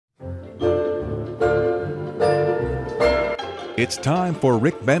It's time for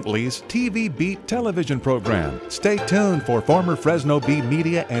Rick Bentley's TV Beat television program. Stay tuned for former Fresno Bee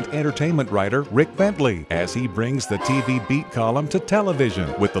media and entertainment writer Rick Bentley as he brings the TV Beat column to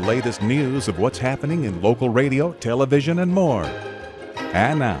television with the latest news of what's happening in local radio, television, and more.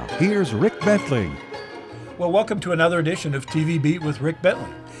 And now, here's Rick Bentley. Well, welcome to another edition of TV Beat with Rick Bentley.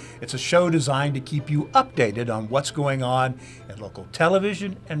 It's a show designed to keep you updated on what's going on in local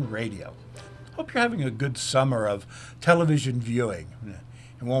television and radio. Hope you're having a good summer of television viewing.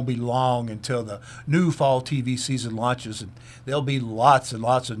 It won't be long until the new fall TV season launches, and there'll be lots and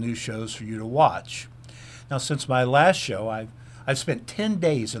lots of new shows for you to watch. Now, since my last show, I've spent 10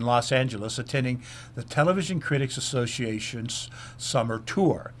 days in Los Angeles attending the Television Critics Association's summer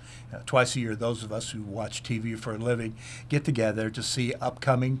tour. Twice a year, those of us who watch TV for a living get together to see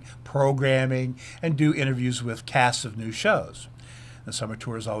upcoming programming and do interviews with casts of new shows. The summer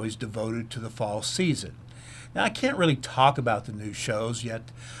tour is always devoted to the fall season. Now, I can't really talk about the new shows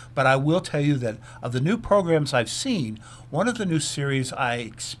yet, but I will tell you that of the new programs I've seen, one of the new series I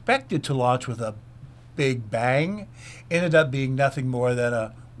expected to launch with a big bang ended up being nothing more than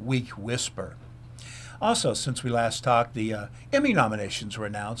a weak whisper. Also, since we last talked, the Emmy nominations were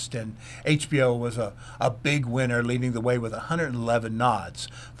announced, and HBO was a big winner, leading the way with 111 nods,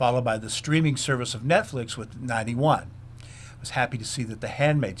 followed by the streaming service of Netflix with 91. I was happy to see that The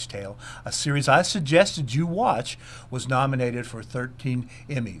Handmaid's Tale, a series I suggested you watch, was nominated for 13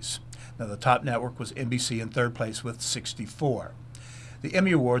 Emmys. Now, the top network was NBC in third place with 64. The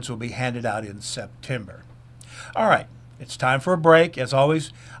Emmy Awards will be handed out in September. All right, it's time for a break. As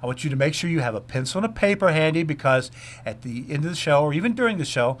always, I want you to make sure you have a pencil and a paper handy, because at the end of the show, or even during the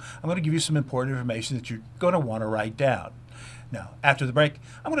show, I'm going to give you some important information that you're going to want to write down. Now, after the break,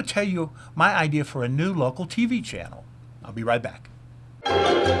 I'm going to tell you my idea for a new local TV channel. I'll be right back.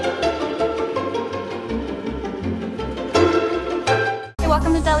 Hey,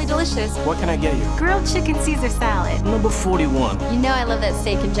 welcome to Deli Delicious. What can I get you? Grilled chicken Caesar salad. Number 41. You know I love that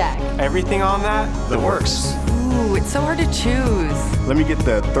steak and jack. Everything on that works. Ooh, it's so hard to choose. Let me get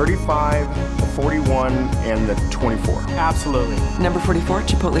the 35, the 41, and the 24. Absolutely. Number 44,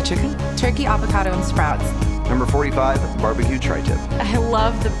 Chipotle chicken. Turkey, avocado, and sprouts. Number 45, barbecue tri-tip. I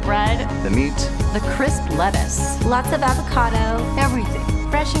love the bread. The meat. The crisp lettuce. Lots of avocado. Everything.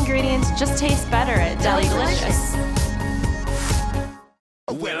 Fresh ingredients just taste better at Deli Delicious.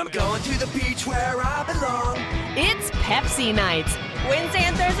 Well, I'm going to the beach where I belong. It's Pepsi nights. Wednesday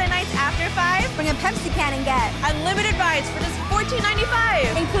and Thursday nights after 5. Bring a Pepsi can and get unlimited rides for just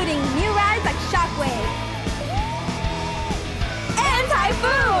 $14.95. Including new rides like Shockwave and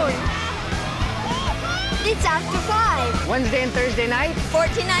Typhoon. It's after 5. Wednesday and Thursday night,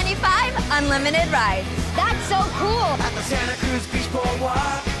 $14.95, unlimited rides. That's so cool. At the Santa Cruz Beach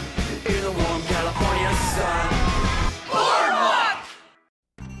Boardwalk, in the warm California sun. Boardwalk!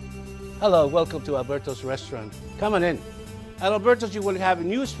 Hello, welcome to Alberto's Restaurant. Come on in. At Alberto's, you will have a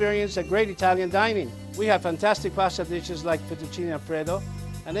new experience at great Italian dining. We have fantastic pasta dishes like fettuccine alfredo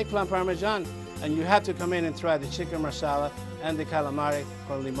and eggplant parmesan. And you have to come in and try the chicken marsala and the calamari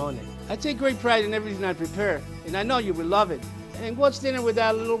con limone. I take great pride in everything I prepare, and I know you will love it. And what's dinner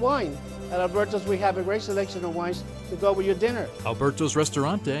without a little wine? At Alberto's, we have a great selection of wines to go with your dinner. Alberto's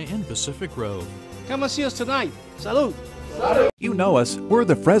Restaurante in Pacific Grove. Come and see us tonight. Salud! You know us, we're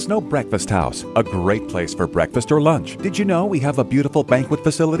the Fresno Breakfast House, a great place for breakfast or lunch. Did you know we have a beautiful banquet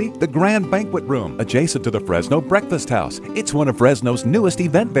facility? The Grand Banquet Room, adjacent to the Fresno Breakfast House. It's one of Fresno's newest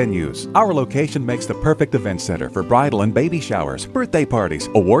event venues. Our location makes the perfect event center for bridal and baby showers, birthday parties,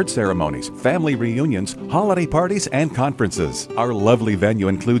 award ceremonies, family reunions, holiday parties, and conferences. Our lovely venue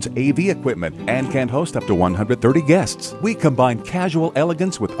includes AV equipment and can host up to 130 guests. We combine casual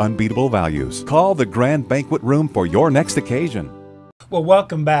elegance with unbeatable values. Call the Grand Banquet Room for your next occasion. Well,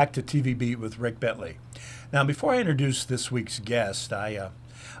 welcome back to TV Beat with Rick Bentley. Now, before I introduce this week's guest, I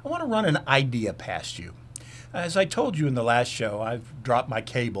want to run an idea past you. As I told you in the last show, I've dropped my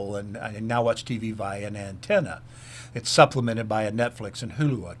cable and I now watch TV via an antenna. It's supplemented by a Netflix and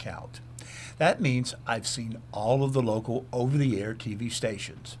Hulu account. That means I've seen all of the local over-the-air TV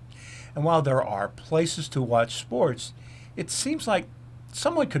stations. And while there are places to watch sports, it seems like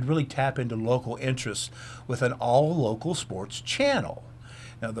someone could really tap into local interests with an all-local sports channel.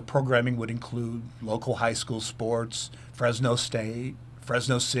 Now, the programming would include local high school sports, Fresno State,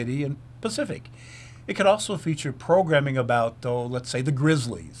 Fresno City, and Pacific. It could also feature programming about, let's say, the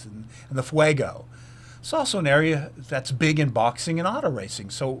Grizzlies and the Fuego. It's also an area that's big in boxing and auto racing,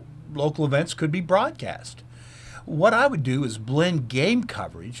 so local events could be broadcast. What I would do is blend game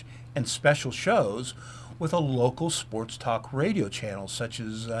coverage and special shows with a local sports talk radio channel such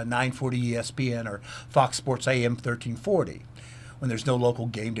as 940 ESPN or Fox Sports AM 1340. When there's no local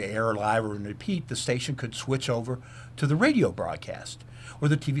game to air live or repeat, the station could switch over to the radio broadcast, or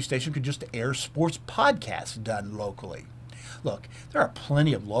the TV station could just air sports podcasts done locally. Look, there are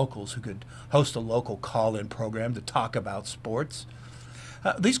plenty of locals who could host a local call-in program to talk about sports.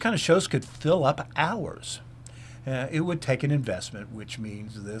 These kind of shows could fill up hours. It would take an investment, which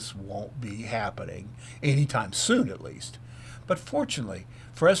means this won't be happening anytime soon, at least. But fortunately,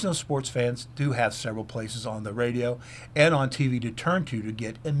 Fresno sports fans do have several places on the radio and on TV to turn to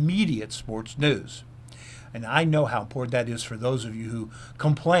get immediate sports news. And I know how important that is for those of you who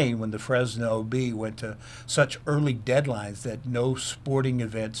complain when the Fresno Bee went to such early deadlines that no sporting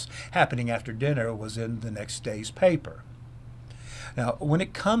events happening after dinner was in the next day's paper. Now, when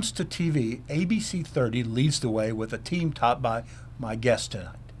it comes to TV, ABC 30 leads the way with a team topped by my guest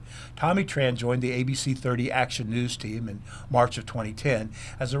tonight. Tommy Tran joined the ABC 30 Action News team in March of 2010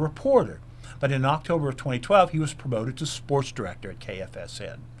 as a reporter, but in October of 2012 he was promoted to sports director at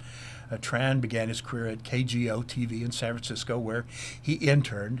KFSN. Tran began his career at KGO TV in San Francisco, where he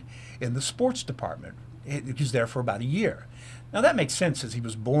interned in the sports department. He was there for about a year. Now that makes sense, as he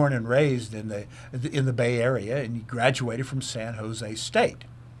was born and raised in the Bay Area, and he graduated from San Jose State.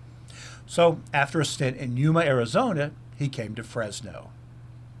 So after a stint in Yuma, Arizona, he came to Fresno.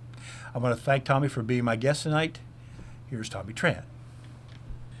 I want to thank Tommy for being my guest tonight. Here's Tommy Tran.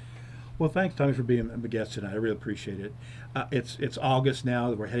 Well, thanks, Tommy, for being my guest tonight. I really appreciate it. It's August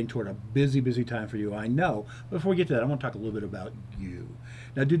now. We're heading toward a busy time for you, I know. But before we get to that, I want to talk a little bit about you.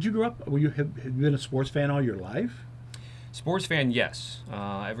 Now, did you grow up, have you been a sports fan all your life? Sports fan, yes.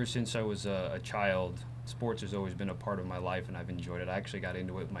 Ever since I was a child, sports has always been a part of my life, and I've enjoyed it. I actually got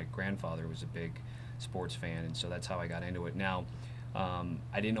into it. My grandfather was a big sports fan, and so that's how I got into it. Now,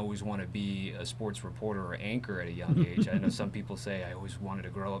 I didn't always want to be a sports reporter or anchor at a young age. I know some people say I always wanted to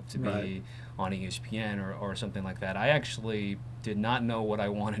grow up to be on ESPN or something like that. I actually did not know what I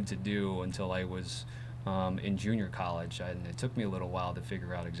wanted to do until I was in junior college, and it took me a little while to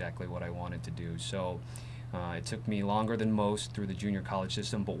figure out exactly what I wanted to do. So it took me longer than most through the junior college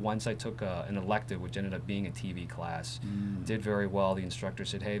system, but once I took an elective, which ended up being a TV class, did very well. The instructor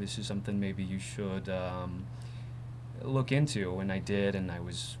said, hey, this is something maybe you should look into, and I did, and I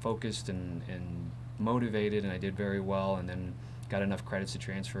was focused and motivated, and I did very well, and then got enough credits to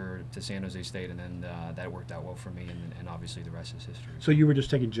transfer to San Jose State, and then that worked out well for me, and obviously the rest is history. So you were just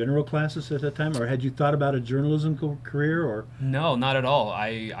taking general classes at that time, or had you thought about a journalism career? Or no, not at all.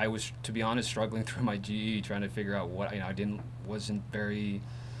 I was, to be honest, struggling through my GE, trying to figure out what, wasn't very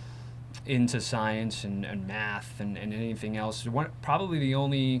into science and math and anything else. Probably the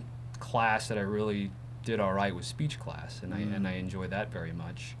only class that I really did all right was speech class, and I enjoyed that very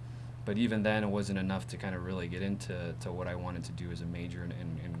much. But even then, it wasn't enough to kind of really get into what I wanted to do as a major,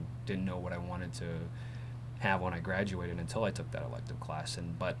 and didn't know what I wanted to have when I graduated until I took that elective class.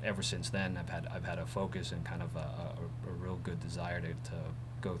 But ever since then, I've had a focus and kind of a real good desire to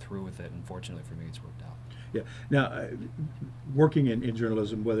go through with it. And fortunately for me, it's worked out. Yeah. Now, working in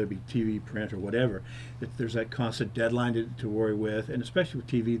journalism, whether it be TV, print, or whatever, there's that constant deadline to worry with, and especially with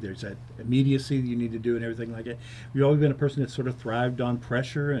TV, there's that immediacy that you need to do and everything like that. Have you always been a person that sort of thrived on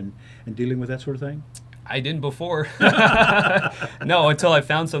pressure and dealing with that sort of thing? I didn't before. No, until I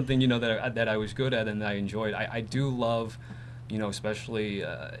found something, that I was good at and that I enjoyed. I do love, especially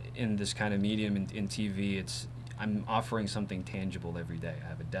in this kind of medium in TV, I'm offering something tangible every day. I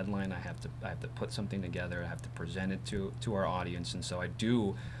have a deadline. I have to put something together. I have to present it to our audience, and so I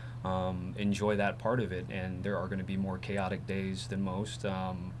do enjoy that part of it. And there are going to be more chaotic days than most,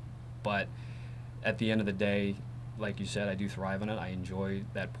 but at the end of the day, like you said, I do thrive on it. I enjoy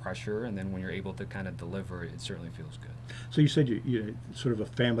that pressure, and then when you're able to kind of deliver, it certainly feels good. So you said you sort of a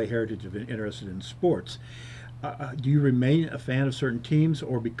family heritage of interested in sports. Do you remain a fan of certain teams,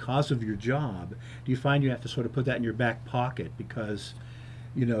 or because of your job, do you find you have to sort of put that in your back pocket because,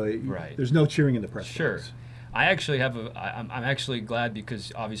 there's no cheering in the press box? I actually I'm actually glad,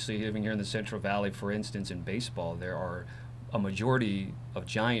 because obviously living here in the Central Valley, for instance, in baseball, there are a majority of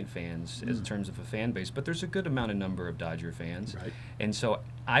Giant fans in terms of a fan base, but there's a good number of Dodger fans. Right. And so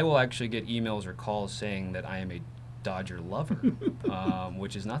I will actually get emails or calls saying that I am a Dodger lover,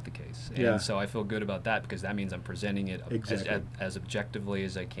 which is not the case. And so I feel good about that, because that means I'm presenting it as objectively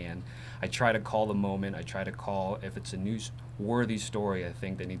as I can. I try to call the moment. I try to call if it's a newsworthy story, I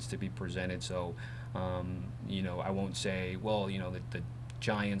think, that needs to be presented. So, I won't say, well, the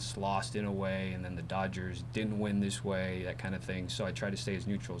Giants lost in a way and then the Dodgers didn't win this way, that kind of thing. So I try to stay as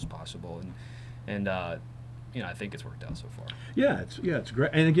neutral as possible. And I think it's worked out so far. Yeah, it's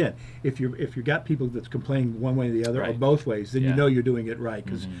great. And again, if you've got people that's complaining one way or the other or Right. both ways, then you Yeah. know you're doing it right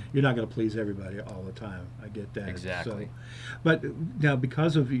because Mhm. you're not going to please everybody all the time. I get that. Exactly. So, but now,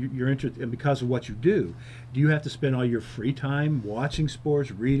 because of your interest and because of what you do you have to spend all your free time watching sports,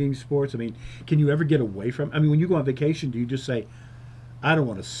 reading sports? I mean, can you ever get away from? I mean, when you go on vacation, do you just say, "I don't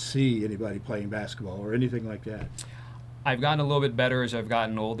want to see anybody playing basketball" or anything like that? I've gotten a little bit better as I've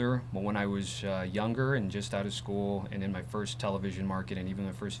gotten older, but when I was younger and just out of school and in my first television market and even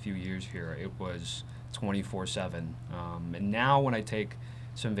the first few years here, it was 24/7. And now when I take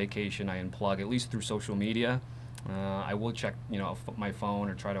some vacation, I unplug, at least through social media. I will check, my phone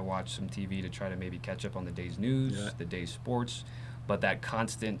or try to watch some TV to try to maybe catch up on the day's news, the day's sports. But that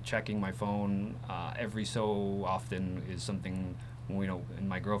constant checking my phone every so often is something, and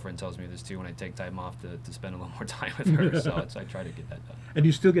my girlfriend tells me this too, when I take time off to spend a little more time with her. So I try to get that done. And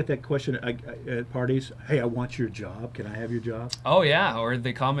you still get that question at parties, "Hey, I want your job. Can I have your job?" Oh yeah, or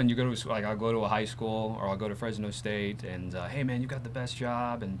they come and you go to, I'll go to a high school or I'll go to Fresno State and hey man, you got the best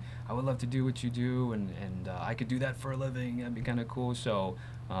job and I would love to do what you do and I could do that for a living. That'd be kind of cool. So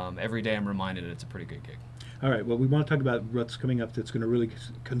every day I'm reminded that it's a pretty good gig. All right, well, we want to talk about what's coming up that's going to really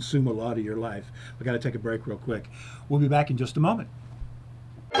consume a lot of your life. We got to take a break real quick. We'll be back in just a moment.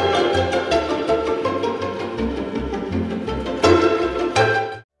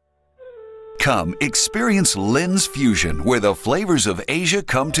 Come experience Lin's Fusion, where the flavors of Asia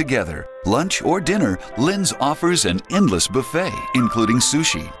come together. Lunch or dinner, Lin's offers an endless buffet, including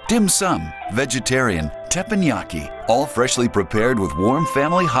sushi, dim sum, vegetarian, teppanyaki, all freshly prepared with warm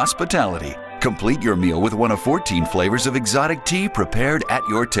family hospitality. Complete your meal with one of 14 flavors of exotic tea prepared at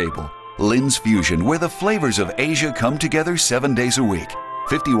your table. Lin's Fusion, where the flavors of Asia come together 7 days a week.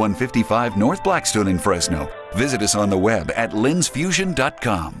 5155 North Blackstone in Fresno. Visit us on the web at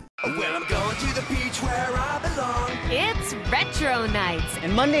linsfusion.com. Well, I'm going to the beach where I belong. It's Retro Nights.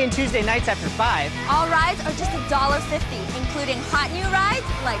 And Monday and Tuesday nights after 5. All rides are just $1.50, including hot new rides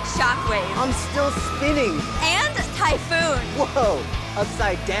like Shockwave. I'm still spinning. And Typhoon. Whoa,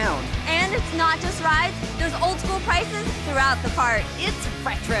 upside down. And it's not just rides, there's old school prices throughout the park. It's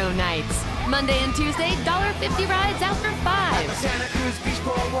Retro Nights. Monday and Tuesday, $1.50 rides after 5. Santa Cruz Beach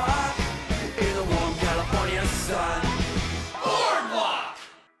Boardwalk in the warm California sun. Boardwalk!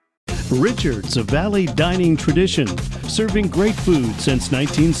 Richard's, a Valley dining tradition, serving great food since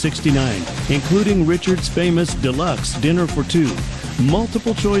 1969, including Richard's famous deluxe dinner for two.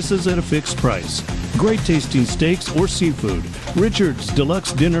 Multiple choices at a fixed price. Great tasting steaks or seafood. Richard's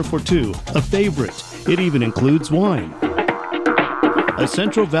deluxe dinner for two, a favorite. It even includes wine. A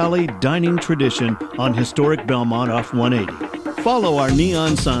Central Valley dining tradition on historic Belmont off 180. Follow our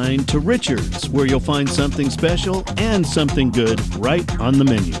neon sign to Richard's, where you'll find something special and something good right on the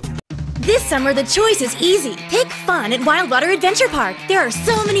menu. This summer, the choice is easy. Pick fun at Wildwater Adventure Park. There are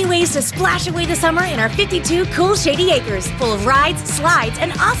so many ways to splash away the summer in our 52 cool shady acres, full of rides, slides,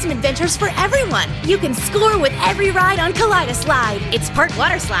 and awesome adventures for everyone. You can score with every ride on Cocola Slide. It's part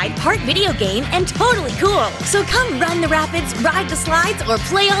water slide, part video game, and totally cool. So come run the rapids, ride the slides, or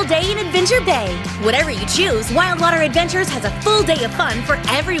play all day in Adventure Bay. Whatever you choose, Wildwater Adventures has a full day of fun for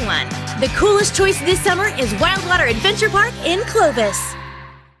everyone. The coolest choice this summer is Wildwater Adventure Park in Clovis.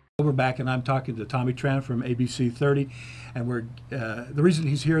 We're back, and I'm talking to Tommy Tran from ABC 30, and the reason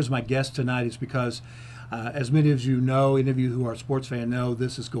he's here as my guest tonight is because, as many of you know, any of you who are sports fans know,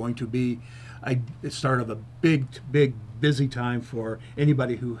 this is going to be a start of a big, busy time for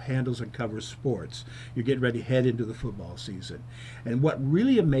anybody who handles and covers sports. You're getting ready to head into the football season, and what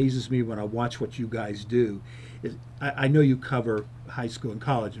really amazes me when I watch what you guys do is I know you cover high school and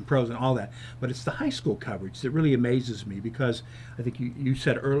college and pros and all that, but it's the high school coverage that really amazes me, because I think you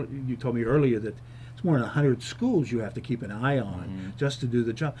told me earlier that it's more than 100 schools you have to keep an eye on just to do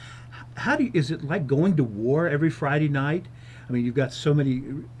the job. Is it like going to war every Friday night? I mean, you've got so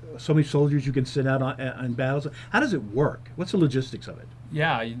many soldiers you can send out on battles. How does it work? What's the logistics of it?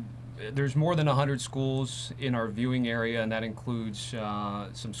 Yeah, there's more than 100 schools in our viewing area, and that includes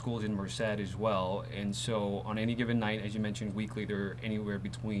some schools in Merced as well. And so on any given night, as you mentioned, weekly, there are anywhere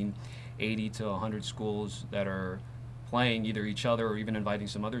between 80 to 100 schools that are playing either each other or even inviting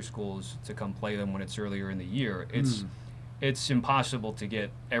some other schools to come play them when it's earlier in the year. It's impossible to get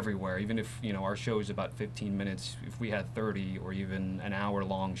everywhere. Even if our show is about 15 minutes, if we had 30 or even an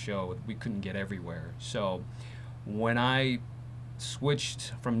hour-long show, we couldn't get everywhere. So when I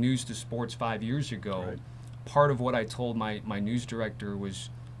switched from news to sports 5 years ago, part of what I told my news director was,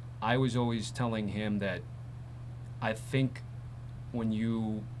 I was always telling him that I think when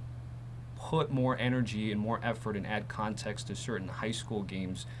you put more energy and more effort and add context to certain high school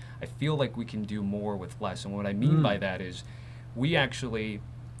games, I feel like we can do more with less. And what I mean by that is we actually,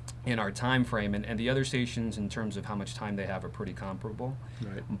 in our time frame, and the other stations in terms of how much time they have are pretty comparable,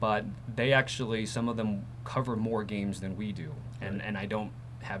 but they actually, some of them cover more games than we do, and I don't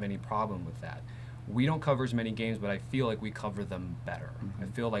have any problem with that. We don't cover as many games, but I feel like we cover them better. I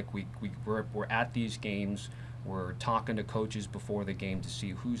feel like we're at these games, we're talking to coaches before the game to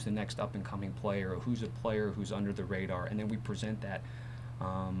see who's the next up-and-coming player, or who's a player who's under the radar, and then we present that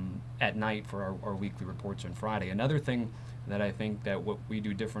at night for our weekly reports on Friday. Another thing that I think that what we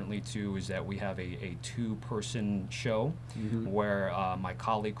do differently too is that we have a two-person show where my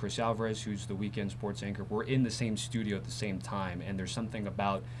colleague Chris Alvarez, who's the weekend sports anchor, we're in the same studio at the same time, and there's something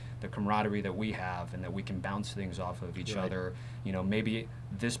about the camaraderie that we have and that we can bounce things off of each other. You know, maybe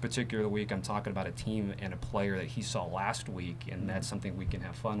this particular week I'm talking about a team and a player that he saw last week, and that's something we can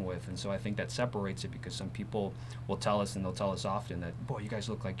have fun with. And so I think that separates it, because some people will tell us, and they'll tell us often, that, boy, you guys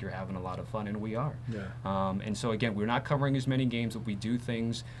look like you're having a lot of fun, and we are. And so again, we're not covering as many games, but we do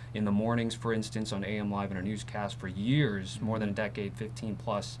things in the mornings, for instance, on AM Live and our newscast for years, more than a decade, 15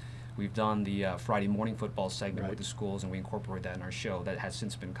 plus. We've done the Friday morning football segment with the schools, and we incorporate that in our show. That has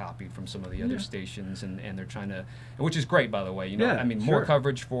since been copied from some of the other stations, and they're trying to, which is great, by the way. You know, I mean, more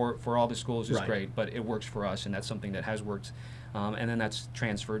coverage for all the schools is great, but it works for us, and that's something that has worked. And then that's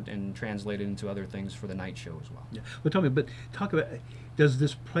transferred and translated into other things for the night show as well. Well, tell me, but talk about, does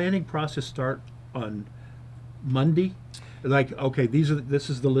this planning process start on Monday? Like, okay, this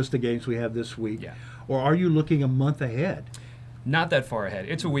is the list of games we have this week. Or are you looking a month ahead? Not that far ahead.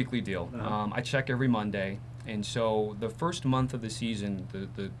 It's a weekly deal. I check every Monday, and so the first month of the season,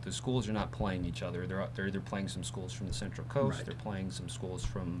 the schools are not playing each other. They're either playing some schools from the Central Coast, they're playing some schools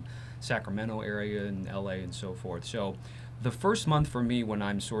from Sacramento area and LA and so forth. So the first month for me, when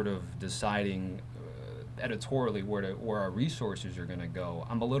I'm sort of deciding editorially where our resources are going to go,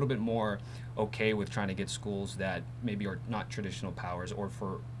 I'm a little bit more okay with trying to get schools that maybe are not traditional powers, or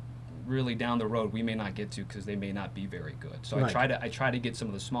for really down the road we may not get to because they may not be very good. So I try to get some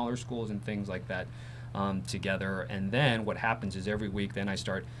of the smaller schools and things like that together. And then what happens is every week then I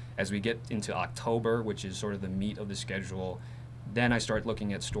start, as we get into October, which is sort of the meat of the schedule, then I start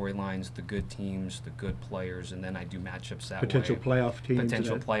looking at storylines, the good teams, the good players, and then I do matchups that Potential way. playoff teams.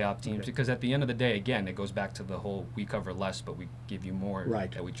 Potential playoff teams. Because at the end of the day, again, it goes back to the whole, we cover less, but we give you more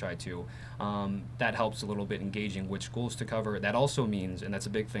that we try to. That helps a little bit engaging which schools to cover. That also means, and that's a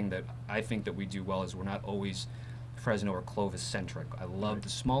big thing that I think that we do well, is we're not always Fresno or Clovis-centric. I love the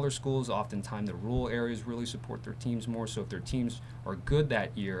smaller schools. Oftentimes the rural areas really support their teams more, so if their teams are good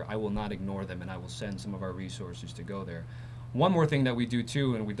that year, I will not ignore them, and I will send some of our resources to go there. One more thing that we do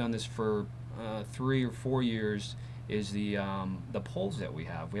too, and we've done this for 3 or 4 years, is the polls that we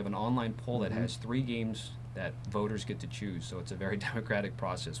have. We have an online poll that has 3 games that voters get to choose, so it's a very democratic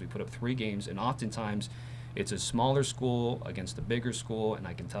process. We put up 3 games, and oftentimes it's a smaller school against a bigger school, and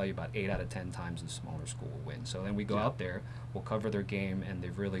I can tell you about 8 out of 10 times the smaller school will win. So then we go out there, we'll cover their game, and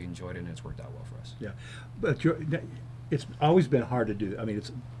they've really enjoyed it, and it's worked out well for us. Yeah, but it's always been hard to do. I mean,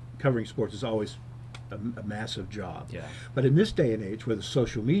 covering sports is always a massive job. But in this day and age with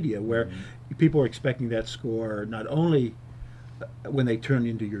social media, where people are expecting that score not only when they turn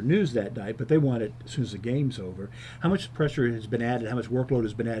into your news that night, but they want it as soon as the game's over. How much pressure has been added, how much workload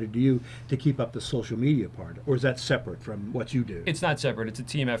has been added to you to keep up the social media part? Or is that separate from what you do? It's not separate. It's a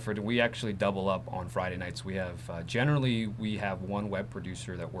team effort, and we actually double up on Friday nights. We have, generally, we have 1 web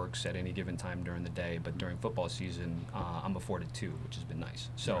producer that works at any given time during the day, but during football season, I'm afforded 2, which has been nice.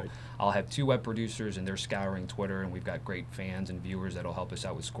 So I'll have 2 web producers, and they're scouring Twitter, and we've got great fans and viewers that'll help us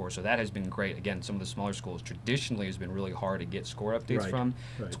out with scores. So that has been great. Again, some of the smaller schools traditionally has been really hard to get score updates from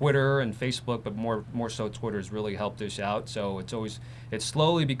Twitter and Facebook, but more so Twitter has really helped us out. So it's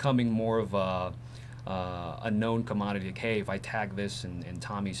slowly becoming more of a known commodity. Like, hey, if I tag this and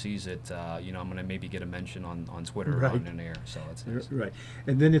Tommy sees it, you know, I'm going to maybe get a mention on Twitter or on an air. So that's nice.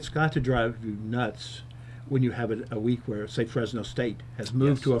 And then it's got to drive you nuts when you have a week where, say, Fresno State has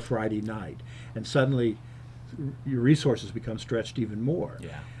moved to a Friday night, and suddenly your resources become stretched even more.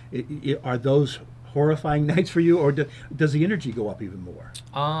 Are those horrifying nights for you, or does the energy go up even more?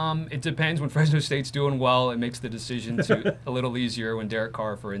 It depends. When Fresno State's doing well, it makes the decision to a little easier. When Derek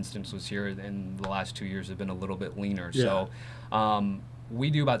Carr, for instance, was here, and the last 2 years have been a little bit leaner. So We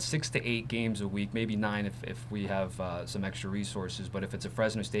do about 6 to 8 games a week, maybe 9 if we have some extra resources. But if it's a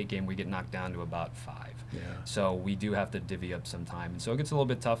Fresno State game, we get knocked down to about 5. Yeah. So we do have to divvy up some time, and so it gets a little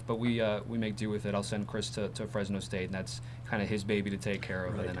bit tough. But we make do with it. I'll send Chris to Fresno State, and that's kind of his baby to take care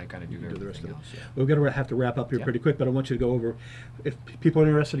of, and then I kind of do the rest of it. Yeah. We're going to have to wrap up here pretty quick, but I want you to go over, if people are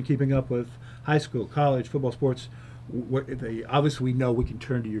interested in keeping up with high school, college, football, sports, obviously we know we can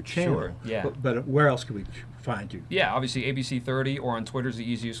turn to your channel. Sure, yeah. But where else can we find you? Yeah, obviously ABC 30, or on Twitter's the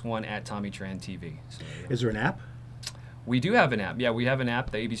easiest one, at Tommy Tran TV. So, yeah. Is there an app? We do have an app. Yeah, we have an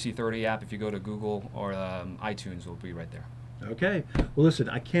app, the ABC 30 app. If you go to Google or iTunes, we'll be right there. Okay. Well, listen,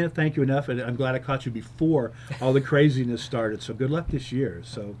 I can't thank you enough, and I'm glad I caught you before all the craziness started. So good luck this year.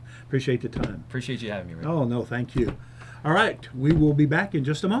 So appreciate the time. Appreciate you having me, Rick. Oh, no, thank you. All right. We will be back in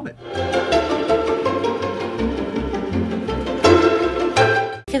just a moment.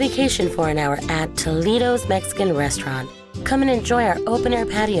 Take a vacation for an hour at Toledo's Mexican Restaurant. Come and enjoy our open-air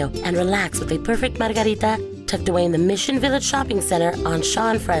patio and relax with a perfect margarita tucked away in the Mission Village Shopping Center on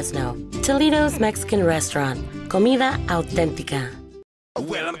Shaw and Fresno. Toledo's Mexican Restaurant. Comida auténtica.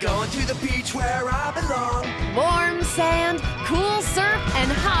 Well, I'm going to the beach where I belong. Warm sand, cool surf,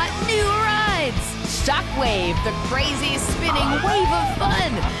 and hot new rides. Shockwave, the crazy spinning wave of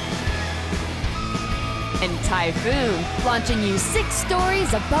fun. And Typhoon, launching you 6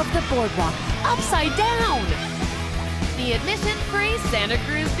 stories above the boardwalk, upside down. The admission-free Santa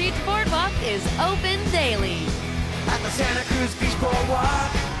Cruz Beach Boardwalk is open daily. At the Santa Cruz Beach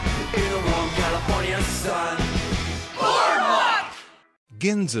Boardwalk, in a warm California sun. Boardwalk!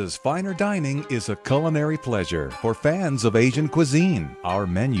 Ginza's Finer Dining is a culinary pleasure for fans of Asian cuisine. Our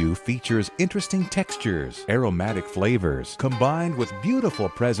menu features interesting textures, aromatic flavors, combined with beautiful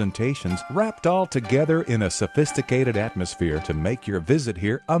presentations wrapped all together in a sophisticated atmosphere to make your visit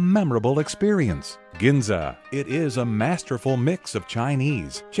here a memorable experience. Ginza. It is a masterful mix of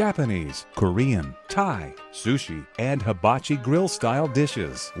Chinese, Japanese, Korean, Thai, sushi, and hibachi grill-style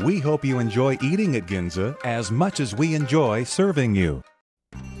dishes. We hope you enjoy eating at Ginza as much as we enjoy serving you.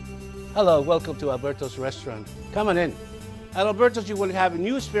 Hello, welcome to Alberto's Restaurant. Come on in. At Alberto's, you will have a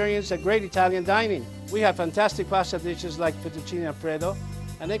new experience at great Italian dining. We have fantastic pasta dishes like fettuccine alfredo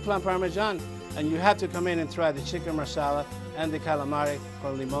and eggplant parmesan, and you have to come in and try the chicken marsala and the calamari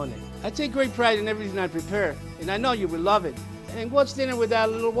con limone. I take great pride in everything I prepare, and I know you will love it. And what's dinner without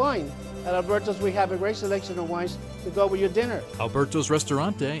a little wine? At Alberto's, we have a great selection of wines to go with your dinner. Alberto's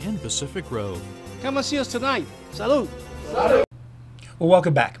Restaurante in Pacific Grove. Come and see us tonight. Salud. Well,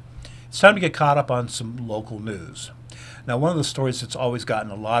 welcome back. It's time to get caught up on some local news. Now, one of the stories that's always gotten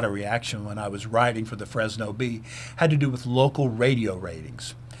a lot of reaction when I was writing for the Fresno Bee had to do with local radio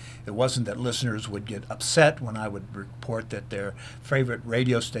ratings. It wasn't that listeners would get upset when I would report that their favorite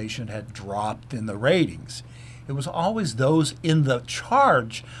radio station had dropped in the ratings. It was always those in the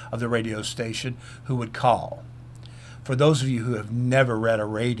charge of the radio station who would call. For those of you who have never read a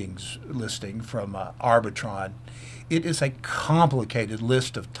ratings listing from Arbitron, it is a complicated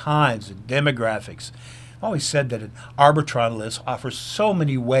list of times and demographics. I've always said that an Arbitron list offers so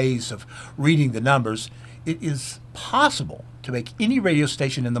many ways of reading the numbers, it is possible to make any radio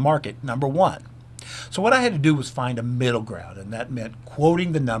station in the market number one. So what I had to do was find a middle ground, and that meant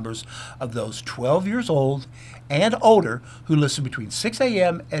quoting the numbers of those 12 years old and older who listen between 6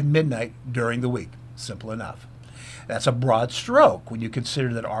 a.m. and midnight during the week. Simple enough. That's a broad stroke when you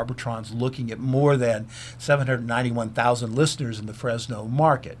consider that Arbitron's looking at more than 791,000 listeners in the Fresno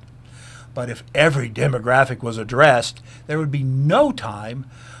market. But if every demographic was addressed, there would be no time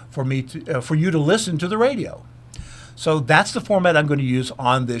for you to listen to the radio. So that's the format I'm going to use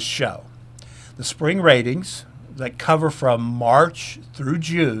on this show. The spring ratings that cover from March through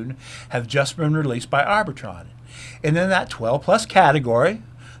June have just been released by Arbitron. And in that 12-plus category,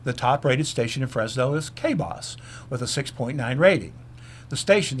 the top-rated station in Fresno is KBOS with a 6.9 rating. The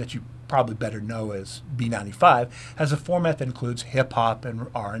station that you probably better know as B95 has a format that includes hip-hop and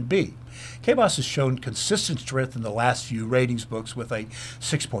R&B. KBOS has shown consistent strength in the last few ratings books with a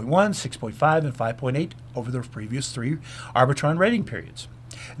 6.1, 6.5, and 5.8 over the previous 3 Arbitron rating periods.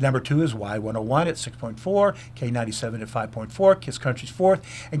 Number 2 is Y101 at 6.4, K97 at 5.4, Kiss Country's 4th,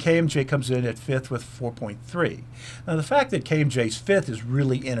 and KMJ comes in at 5th with 4.3. Now, the fact that KMJ's 5th is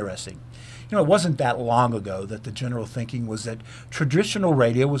really interesting. You know, it wasn't that long ago that the general thinking was that traditional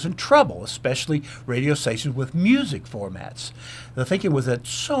radio was in trouble, especially radio stations with music formats. The thinking was that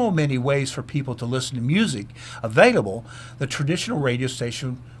so many ways for people to listen to music available, the traditional radio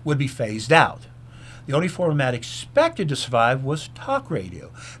station would be phased out. The only format expected to survive was talk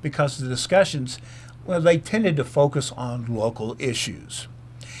radio because the discussions, well, they tended to focus on local issues.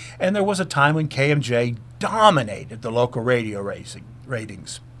 And there was a time when KMJ dominated the local radio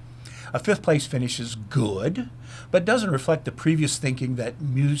ratings. A fifth place finish is good, but doesn't reflect the previous thinking that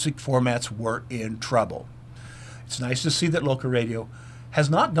music formats were in trouble. It's nice to see that local radio has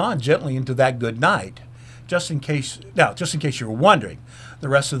not gone gently into that good night. Just in case you're wondering, the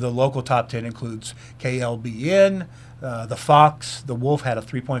rest of the local top 10 includes KLBN, the Fox, the Wolf had a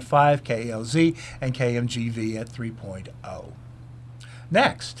 3.5, KLZ, and KMGV at 3.0.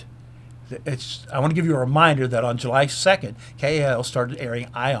 Next, I want to give you a reminder that on July 2nd, KAL started airing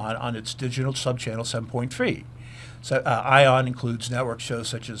ION on its digital subchannel 7.3. So, ION includes network shows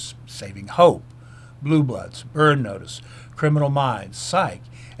such as Saving Hope, Blue Bloods, Burn Notice, Criminal Minds, Psych,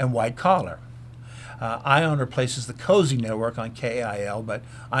 and White Collar. ION replaces the Cozy network on KAL, but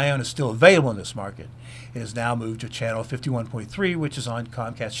ION is still available in this market. It has now moved to channel 51.3, which is on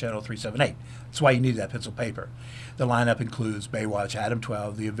Comcast channel 378. That's why you need that pencil paper. The lineup includes Baywatch, Adam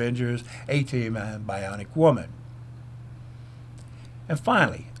 12, The Avengers, A-Team, and Bionic Woman. And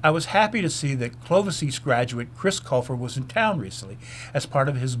finally, I was happy to see that Clovis East graduate Chris Colfer was in town recently as part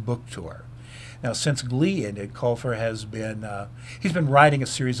of his book tour. Now, since Glee ended, Colfer has been he's been writing a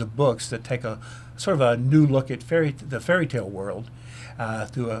series of books that take a sort of a new look at the fairy tale world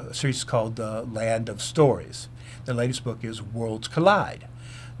through a series called Land of Stories. The latest book is Worlds Collide.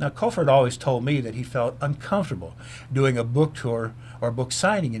 Now, Colfer had always told me that he felt uncomfortable doing a book tour or book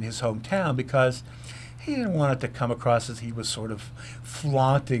signing in his hometown because he didn't want it to come across as he was sort of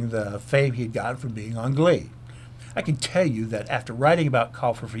flaunting the fame he'd gotten from being on Glee. I can tell you that after writing about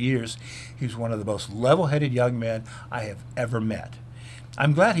Colfer for years, he's one of the most level-headed young men I have ever met.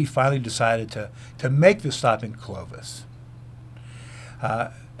 I'm glad he finally decided to make the stop in Clovis.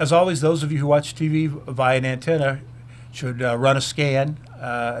 As always, those of you who watch TV via an antenna should run a scan.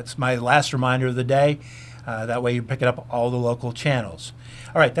 It's my last reminder of the day. That way you're picking up all the local channels.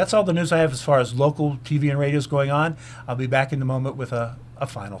 All right, that's all the news I have as far as local TV and radio is going on. I'll be back in a moment with a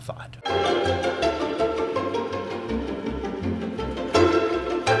final thought.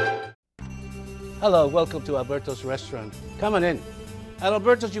 Hello, welcome to Alberto's Restaurant. Come on in. At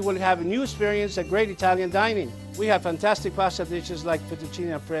Alberto's, you will have a new experience at great Italian dining. We have fantastic pasta dishes like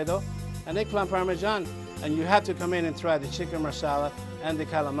fettuccine alfredo and eggplant parmesan. And you have to come in and try the chicken marsala and the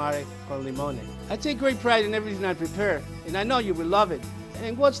calamari con limone. I take great pride in everything I prepare, and I know you will love it.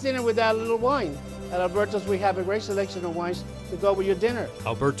 And what's dinner without a little wine? At Alberto's, we have a great selection of wines to go with your dinner.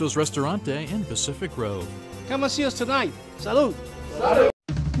 Alberto's Restaurante in Pacific Grove. Come and see us tonight. Salud. Salud.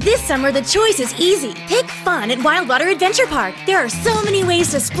 This summer, the choice is easy. Pick fun at Wildwater Adventure Park. There are so many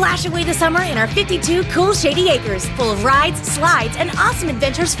ways to splash away the summer in our 52 cool shady acres, full of rides, slides, and awesome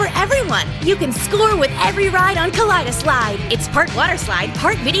adventures for everyone. You can score with every ride on Cocola Slide. It's part water slide,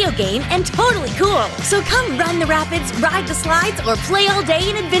 part video game, and totally cool. So come run the rapids, ride the slides, or play all day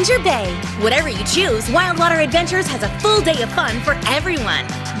in Adventure Bay. Whatever you choose, Wildwater Adventures has a full day of fun for everyone.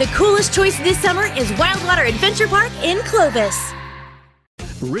 The coolest choice this summer is Wildwater Adventure Park in Clovis.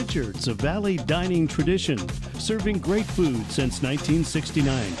 Richard's, a Valley dining tradition, serving great food since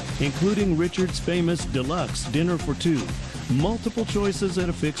 1969, including Richard's famous deluxe dinner for two. Multiple choices at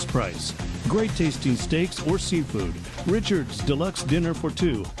a fixed price. Great tasting steaks or seafood. Richard's deluxe dinner for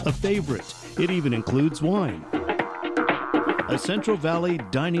two, a favorite. It even includes wine. A Central Valley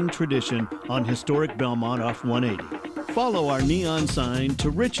dining tradition on historic Belmont off 180. Follow our neon sign to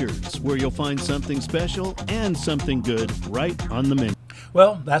Richard's, where you'll find something special and something good right on the menu.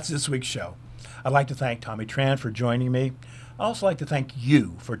 Well, that's this week's show. I'd like to thank Tommy Tran for joining me. I'd also like to thank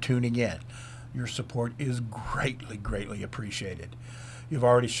you for tuning in. Your support is greatly, greatly appreciated. You've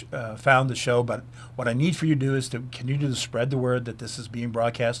already found the show, but what I need for you to do is to continue to spread the word that this is being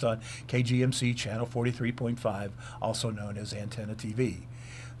broadcast on KGMC Channel 43.5, also known as Antenna TV.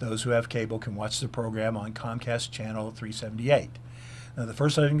 Those who have cable can watch the program on Comcast Channel 378. Now, the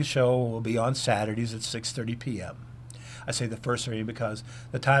first editing of the show will be on Saturdays at 6:30 p.m. I say the first editing because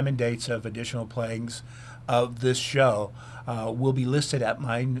the time and dates of additional playings of this show will be listed at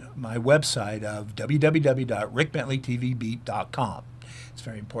my website of www.rickbentleytvbeat.com. It's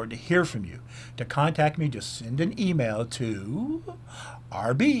very important to hear from you. To contact me, just send an email to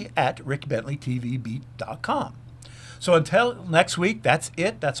rb@rickbentleytvbeat.com. So until next week, that's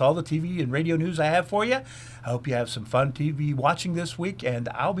it. That's all the TV and radio news I have for you. I hope you have some fun TV watching this week, and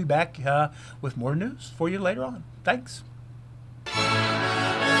I'll be back with more news for you later on. Thanks.